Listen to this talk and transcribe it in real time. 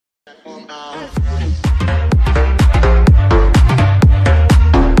Hey,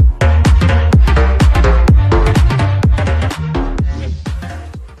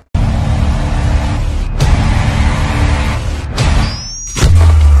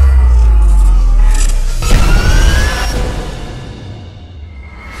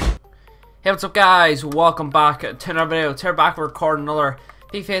 what's up guys, welcome back to another video. Today back, we're recording another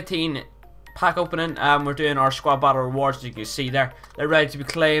FIFA 18 pack opening. We're doing our squad battle rewards, as you can see there. They're ready to be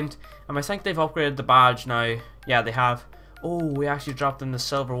claimed, and I think they've upgraded the badge now. Yeah, they have. Oh, we actually dropped in the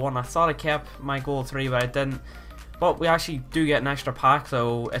silver one. I thought I kept my gold 3, but I didn't. But we actually do get an extra pack,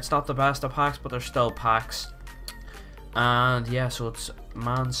 though. It's not the best of packs, but they're still packs. And yeah, so it's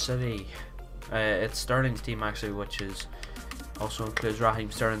Man City. It's Sterling's team actually, which is also includes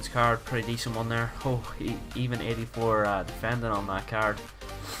Raheem Sterling's card. Pretty decent one there. Oh, even 84 defending on that card.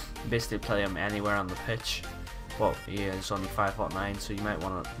 Basically play him anywhere on the pitch. Well, he is only 5'9", so you might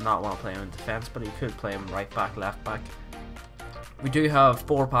not want to play him in defense, but you could play him right back, left back. We do have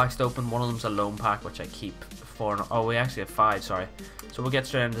 4 packs to open. One of them's a loan pack, which I keep for. Oh, we actually have 5. Sorry. So we'll get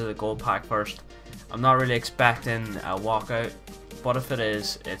straight into the gold pack first. I'm not really expecting a walkout, but if it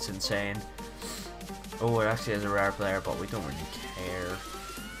is, it's insane. Oh, it actually is a rare player, but we don't really care.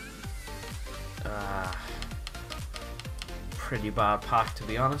 Pretty bad pack, to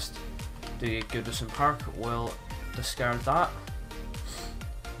be honest. Do you get Goodison Park? We'll discard that.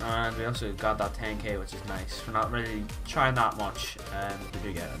 And we also got that 10k, which is nice. We're not really trying that much, and we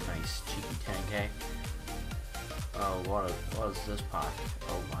do get a nice cheeky 10k. Oh, what is this pack?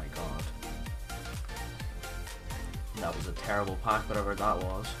 Oh my god. That was a terrible pack, whatever that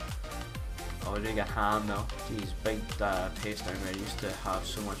was. Oh, we did get Ham though. Jeez, big pace down there. Used to have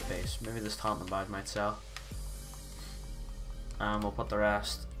so much pace. Maybe this Tottenham badge might sell. And we'll put the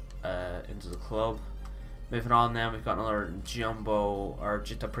rest into the club. Moving on then, we've got another Jumbo or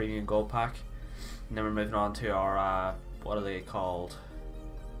just a premium gold pack. And then we're moving on to our, what are they called?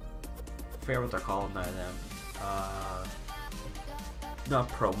 I forget what they're called now then. Not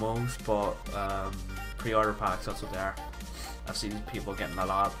promos, but pre-order packs, that's what they are. I've seen people getting a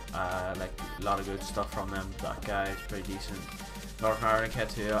lot, like a lot of good stuff from them. That guy is pretty decent. Northern Ireland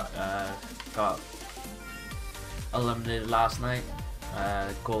kid who got eliminated last night.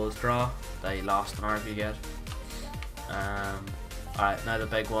 Goalless draw. They lost an RP get. Alright, now the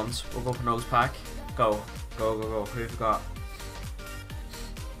big ones. We'll go for nose pack. Go, go, go, go. Who have we got?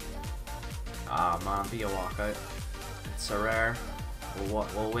 Ah man, be a walkout. It's a rare.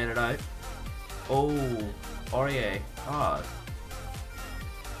 We'll wait it out. Oh, Aurier. Oh.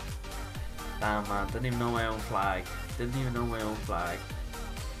 Damn man, didn't even know my own flag. Didn't even know my own flag.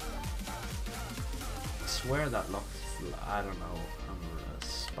 I swear that looked, I don't know, I'm a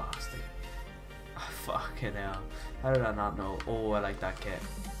spastic. Oh, fucking hell. How did I not know? Oh, I like that kit.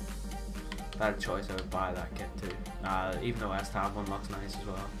 If I had a choice, I would buy that kit too. Even though West Ham one looks nice as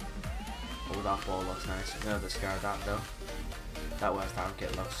well. Oh, that ball looks nice. I'm gonna discard that though. That West Ham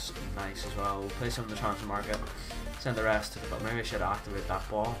kit looks nice as well. We'll place some in the transfer market. Send the rest, but maybe I should activate that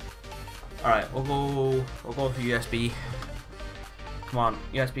ball. Alright, we'll go for USB. Come on,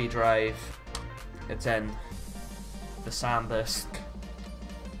 USB drive. It's in. The SanDisk.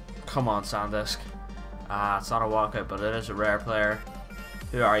 Come on, SanDisk. It's not a walkout, but it is a rare player.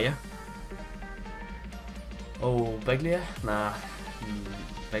 Who are you? Oh, Biglia? Nah.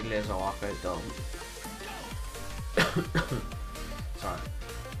 Biglia is a walkout, though. Sorry.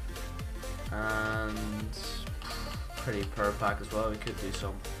 And pretty per pack as well. We could do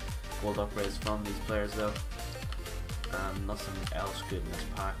some gold upgrades from these players though. And nothing else good in this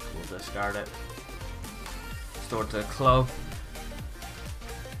pack. We'll discard it. Store it to the club.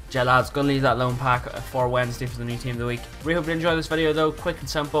 Yeah lads, gonna leave that loan pack for Wednesday for the new team of the week. Really hope you enjoyed this video though. Quick and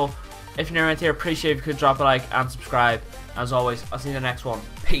simple. If you're new around here, appreciate if you could drop a like and subscribe. As always, I'll see you in the next one.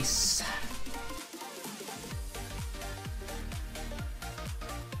 Peace.